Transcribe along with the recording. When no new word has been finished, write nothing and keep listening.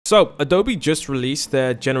So Adobe just released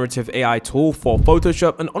their generative AI tool for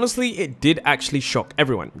Photoshop, and honestly, it did actually shock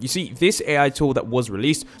everyone. You see, this AI tool that was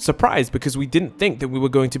released surprised because we didn't think that we were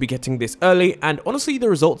going to be getting this early, and honestly, the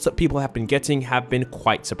results that people have been getting have been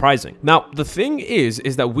quite surprising. Now, the thing is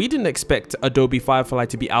that we didn't expect Adobe Firefly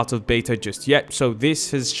to be out of beta just yet, so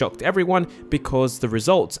this has shocked everyone because the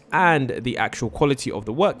results and the actual quality of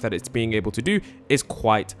the work that it's being able to do is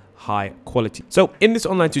quite high quality. So in this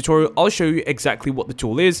online tutorial, I'll show you exactly what the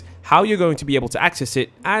tool is, how you're going to be able to access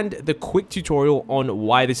it, and the quick tutorial on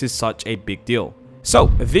why this is such a big deal. So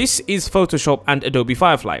this is Photoshop and Adobe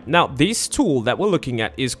Firefly. Now, this tool that we're looking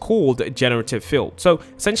at is called Generative Fill. So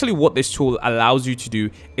essentially what this tool allows you to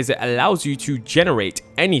do is it allows you to generate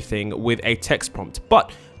anything with a text prompt.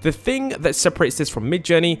 But the thing that separates this from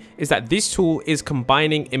Midjourney is that this tool is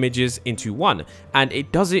combining images into one, and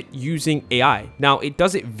it does it using AI. Now, it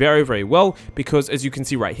does it very, very well because as you can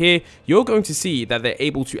see right here, you're going to see that they're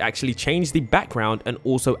able to actually change the background and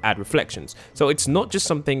also add reflections. So it's not just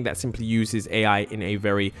something that simply uses AI in a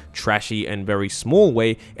very trashy and very small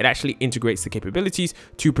way. It actually integrates the capabilities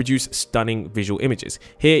to produce stunning visual images.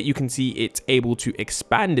 Here you can see it's able to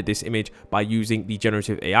expand this image by using the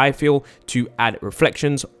generative AI fill to add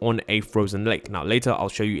reflections on a frozen lake. Now later I'll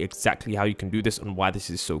show you exactly how you can do this and why this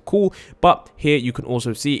is so cool, but here you can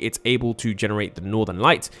also see it's able to generate the northern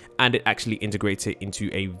lights, and it actually integrates it into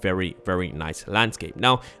a very, very nice landscape.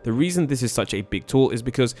 Now the reason this is such a big tool is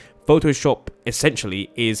because Photoshop essentially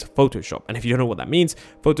is Photoshop, and if you don't know what that means,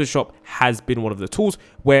 Photoshop has been one of the tools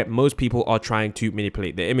where most people are trying to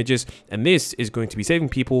manipulate their images, and this is going to be saving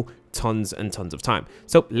people tons and tons of time.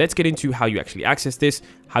 So let's get into how you actually access this,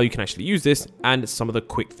 how you can actually use this, and some of the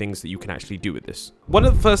quick things that you can actually do with this. One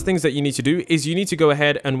of the first things that you need to do is you need to go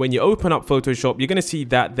ahead, and when you open up Photoshop, you're going to see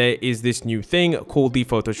that there is this new thing called the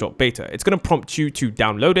Photoshop beta. It's going to prompt you to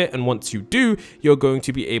download it, and once you do, you're going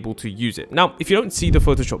to be able to use it. Now, if you don't see the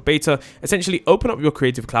Photoshop beta, essentially open up your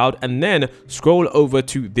Creative Cloud and then scroll over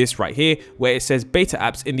to this right here where it says beta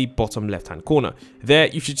apps in the bottom left hand corner. There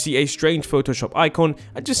you should see a strange Photoshop icon,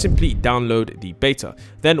 and just simply download the beta.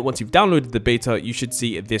 Then once you've downloaded the beta, you should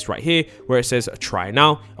see this right here where it says try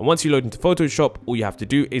now, and once you load into Photoshop, all you have to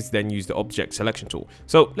do is then use the object selection tool.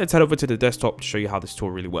 So let's head over to the desktop to show you how this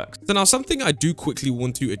tool really works. So now something I do quickly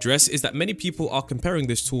want to address is that many people are comparing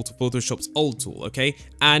this tool to Photoshop's old tool, okay?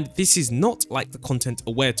 And this is not like the content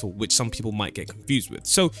aware tool, which some people might get confused with.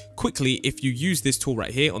 So quickly, if you use this tool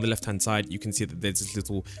right here on the left hand side, you can see that there's this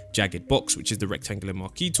little jagged box, which is the rectangular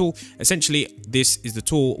marquee tool. Essentially, this is the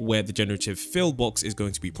tool where the generative fill box is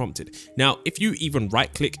going to be prompted. Now, if you even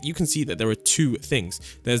right click, you can see that there are two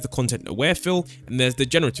things. There's the content aware fill and there's the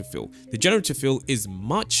generative fill. The generative fill is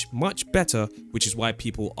much better, which is why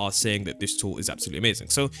people are saying that this tool is absolutely amazing.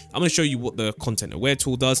 So I'm going to show you what the content aware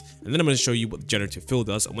tool does, and then I'm going to show you what the generative fill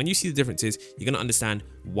does. And when you see the differences, you're going to understand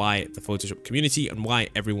why the Photoshop community and why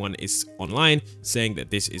everyone is online saying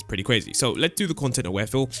that this is pretty crazy. So let's do the content aware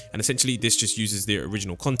fill, and essentially this just uses the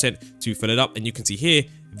original content to fill it up, and you can see here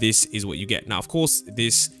this is what you get. Now of course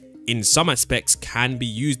this in some aspects can be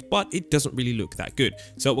used, but it doesn't really look that good.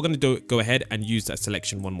 So we're going to go ahead and use that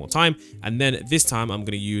selection one more time, and then this time I'm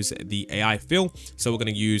going to use the AI fill. So we're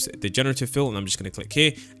going to use the generative fill, and I'm just going to click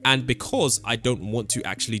here, and because I don't want to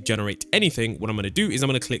actually generate anything, what I'm going to do is I'm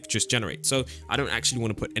going to click just generate. So I don't actually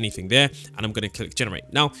want to put anything there, and I'm going to click generate.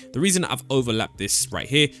 Now the reason I've overlapped this right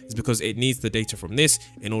here is because it needs the data from this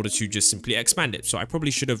in order to just simply expand it. So I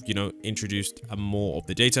probably should have, you know, introduced more of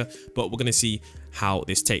the data, but we're going to see how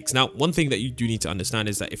this takes. Now, one thing that you do need to understand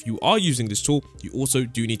is that if you are using this tool, you also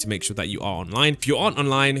do need to make sure that you are online. If you aren't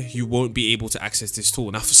online, you won't be able to access this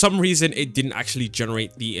tool. Now, for some reason, it didn't actually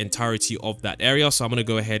generate the entirety of that area. So I'm going to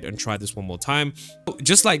go ahead and try this one more time.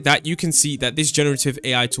 Just like that, you can see that this generative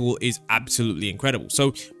AI tool is absolutely incredible.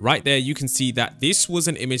 So right there, you can see that this was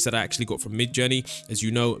an image that I actually got from Midjourney. As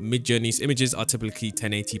you know, Midjourney's images are typically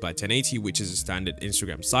 1080 by 1080, which is a standard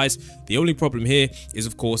Instagram size. The only problem here is,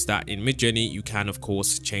 of course, that in Midjourney, you can, of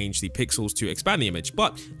course, change the pixels to expand the image.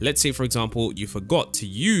 But let's say, for example, you forgot to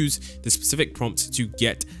use the specific prompt to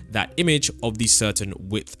get that image of the certain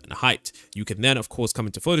width and height. You can then, of course, come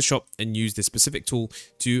into Photoshop and use this specific tool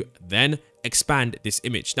to then expand this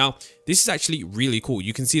image. Now, this is actually really cool.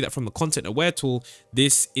 You can see that from the content aware tool,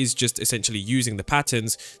 this is just essentially using the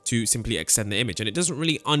patterns to simply extend the image, and it doesn't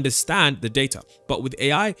really understand the data. But with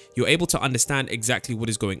AI, you're able to understand exactly what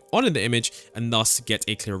is going on in the image and thus get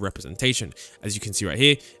a clearer representation. As you can see right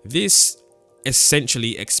here, this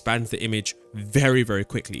essentially expands the image very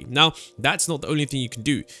quickly. Now, that's not the only thing you can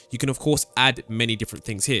do. You can, of course, add many different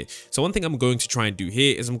things here. So one thing I'm going to try and do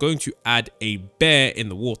here is I'm going to add a bear in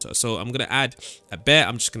the water. So I'm going to add a bear.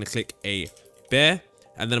 I'm just going to click a bear,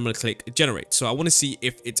 and then I'm going to click generate. So I want to see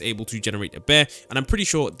if it's able to generate a bear, and I'm pretty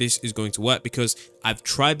sure this is going to work because I've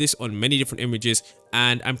tried this on many different images,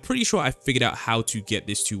 and I'm pretty sure I figured out how to get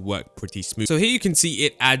this to work pretty smooth. So here you can see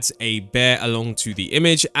it adds a bear along to the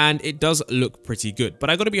image, and it does look pretty good. But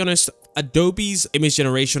I gotta be honest, Adobe's image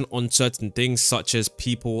generation on certain things such as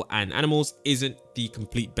people and animals isn't the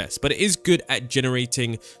complete best, but it is good at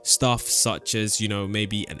generating stuff such as, you know,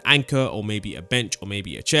 maybe an anchor or maybe a bench or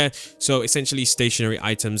maybe a chair. So essentially stationary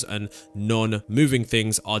items and non-moving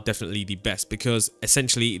things are definitely the best, because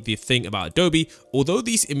essentially the thing about Adobe, although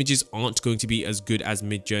these images aren't going to be as good as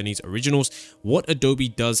Midjourney's originals, what Adobe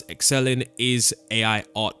does excel in is AI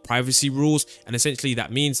art privacy rules. And essentially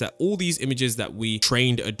that means that all these images that we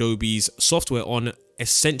trained Adobe's software on,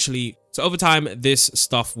 essentially, so over time, this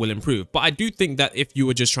stuff will improve. But I do think that if you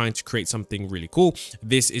were just trying to create something really cool,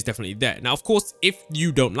 this is definitely there. Now, of course, if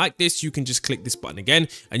you don't like this, you can just click this button again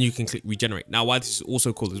and you can click regenerate. Now, why this is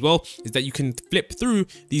also cool as well is that you can flip through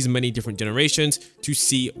these many different generations to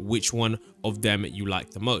see which one of them you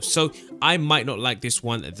like the most. So I might not like this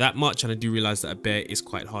one that much, and I do realize that a bear is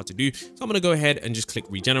quite hard to do. So I'm going to go ahead and just click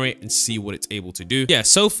regenerate and see what it's able to do. Yeah,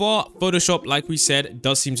 so far, Photoshop, like we said,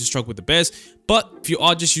 does seem to struggle with the bears. But if you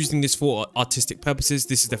are just using this for artistic purposes,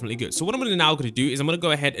 this is definitely good. So what I'm now going to do is I'm going to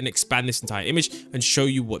go ahead and expand this entire image and show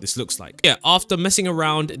you what this looks like. Yeah, after messing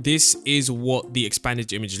around, this is what the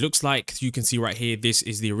expanded image looks like. You can see right here, this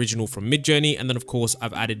is the original from Midjourney. And then of course,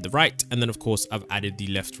 I've added the right. And then of course, I've added the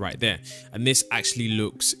left right there. And this actually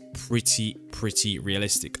looks pretty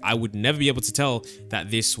realistic. I would never be able to tell that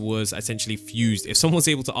this was essentially fused. If someone was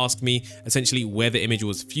able to ask me essentially where the image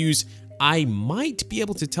was fused, I might be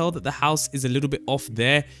able to tell that the house is a little bit off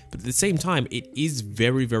there, but at the same time, it is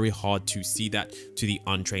very hard to see that to the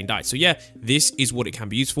untrained eye. So yeah, this is what it can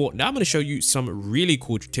be used for. Now I'm going to show you some really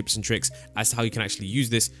cool tips and tricks as to how you can actually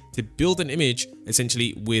use this to build an image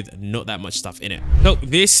essentially with not that much stuff in it. So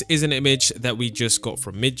this is an image that we just got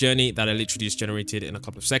from Midjourney that I literally just generated in a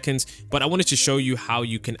couple of seconds, but I wanted to show you how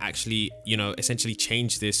you can actually, you know, essentially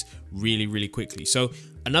change this really quickly. So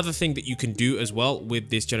another thing that you can do as well with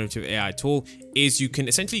this generative AI tool is you can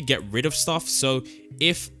essentially get rid of stuff. So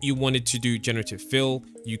if you wanted to do generative fill,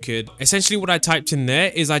 you could essentially, what I typed in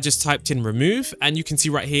there is I just typed in remove, and you can see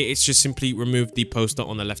right here, it's just simply remove the poster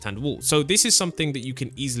on the left hand wall. So this is something that you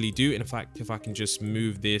can easily do. And in fact, if I can just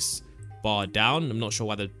move this bar down, I'm not sure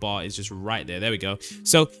why the bar is just right there. There we go.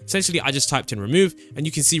 So essentially I just typed in remove, and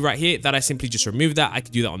you can see right here that I simply just removed that. I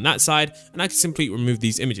could do that on that side, and I could simply remove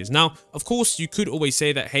these images. Now, of course, you could always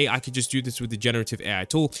say that, hey, I could just do this with the generative AI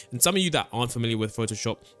tool. And some of you that aren't familiar with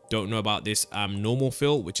Photoshop don't know about this normal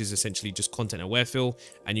fill, which is essentially just content aware fill,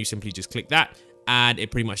 and you simply just click that and it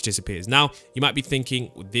pretty much disappears. Now, you might be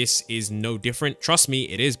thinking this is no different. Trust me,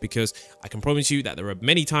 it is, because I can promise you that there are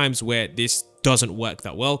many times where this doesn't work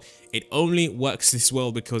that well. It only works this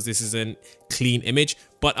well because this is a clean image.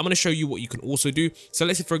 But I'm going to show you what you can also do. So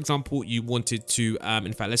let's say, for example, you wanted to,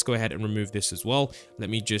 in fact, let's go ahead and remove this as well. Let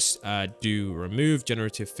me just do remove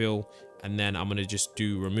generative fill, and then I'm going to just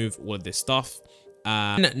do remove all of this stuff.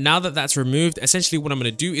 And now that that's removed, essentially what I'm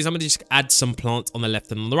going to do is I'm going to just add some plants on the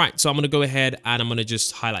left and on the right. So I'm going to go ahead and I'm going to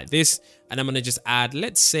just highlight this, and I'm going to just add,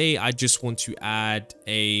 let's say I just want to add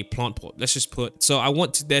a plant pot. Let's just put, so I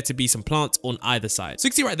want there to be some plants on either side. So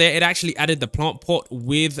you can see right there, it actually added the plant pot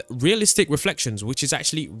with realistic reflections, which is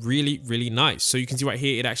actually really nice. So you can see right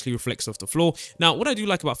here, it actually reflects off the floor. Now, what I do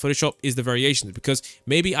like about Photoshop is the variations, because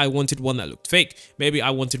maybe I wanted one that looked fake. Maybe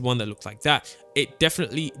I wanted one that looked like that. It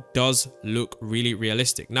definitely does look really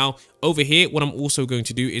realistic. Now, over here, what I'm also going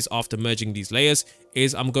to do is, after merging these layers,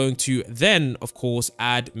 is I'm going to then, of course,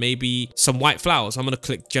 add maybe some white flowers. I'm going to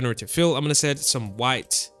click generative fill. I'm going to set some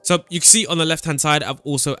white. So you can see on the left hand side, I've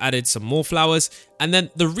also added some more flowers. And then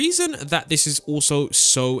the reason that this is also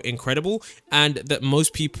so incredible and that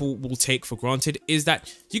most people will take for granted is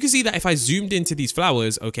that you can see that if I zoomed into these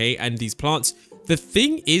flowers, okay, and these plants, the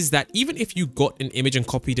thing is that even if you got an image and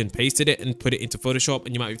copied and pasted it and put it into Photoshop,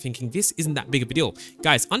 and you might be thinking this isn't that big of a deal,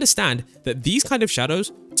 guys, understand that these kind of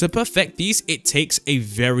shadows, to perfect these, it takes a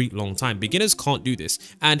very long time. Beginners can't do this.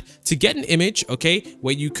 And to get an image, okay,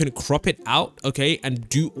 where you can crop it out, okay, and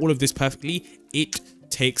do all of this perfectly, it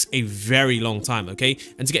takes a very long time, okay?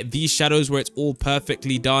 And to get these shadows where it's all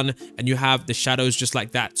perfectly done and you have the shadows just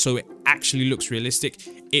like that, so it actually looks realistic,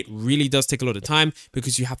 it really does take a lot of time,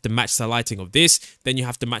 because you have to match the lighting of this, then you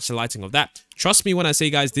have to match the lighting of that. Trust me when I say,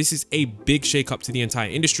 guys, this is a big shake up to the entire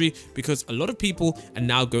industry, because a lot of people are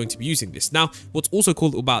now going to be using this. Now, what's also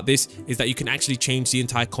cool about this is that you can actually change the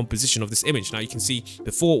entire composition of this image. Now, you can see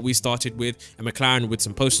before we started with a McLaren with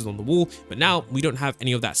some posters on the wall, but now we don't have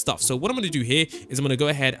any of that stuff. So what I'm going to do here is I'm going to go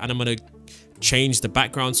ahead and I'm going to change the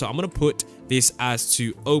background. So I'm going to put this as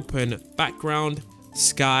to open background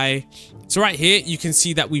sky. So right here you can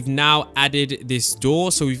see that we've now added this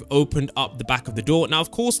door, so we've opened up the back of the door. Now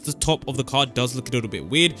of course the top of the card does look a little bit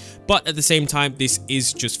weird, but at the same time this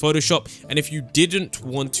is just Photoshop, and if you didn't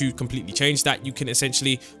want to completely change that, you can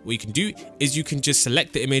essentially, what you can do is you can just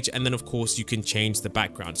select the image, and then of course you can change the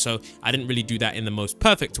background. So I didn't really do that in the most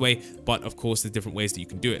perfect way, but of course there's different ways that you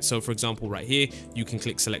can do it. So for example right here you can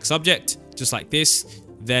click select subject just like this.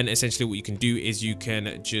 Then essentially what you can do is you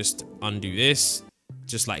can just undo this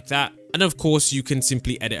just like that, and of course you can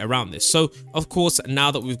simply edit around this. So of course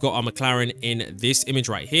now that we've got our McLaren in this image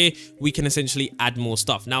right here, we can essentially add more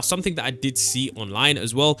stuff. Now something that I did see online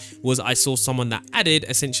as well was I saw someone that added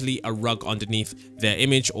essentially a rug underneath their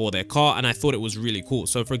image or their car, and I thought it was really cool.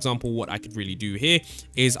 So for example, what I could really do here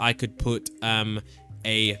is I could put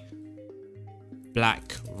a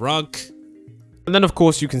black rug. And then of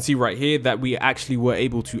course you can see right here that we actually were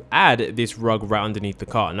able to add this rug right underneath the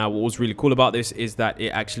car. Now what was really cool about this is that it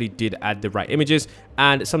actually did add the right images,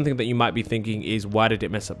 and something that you might be thinking is, why did it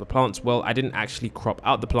mess up the plants? Well, I didn't actually crop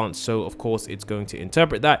out the plants, so of course it's going to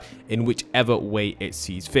interpret that in whichever way it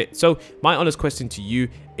sees fit. So my honest question to you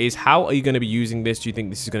is, how are you going to be using this? Do you think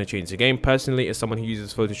this is going to change the game? Personally, as someone who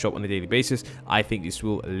uses Photoshop on a daily basis, I think this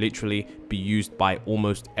will literally be used by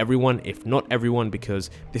almost everyone, if not everyone, because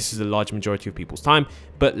this is a large majority of people's time.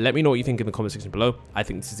 But let me know what you think in the comment section below. I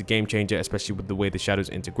think this is a game changer, especially with the way the shadows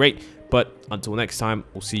integrate. But until next time,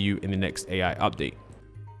 we'll see you in the next AI update.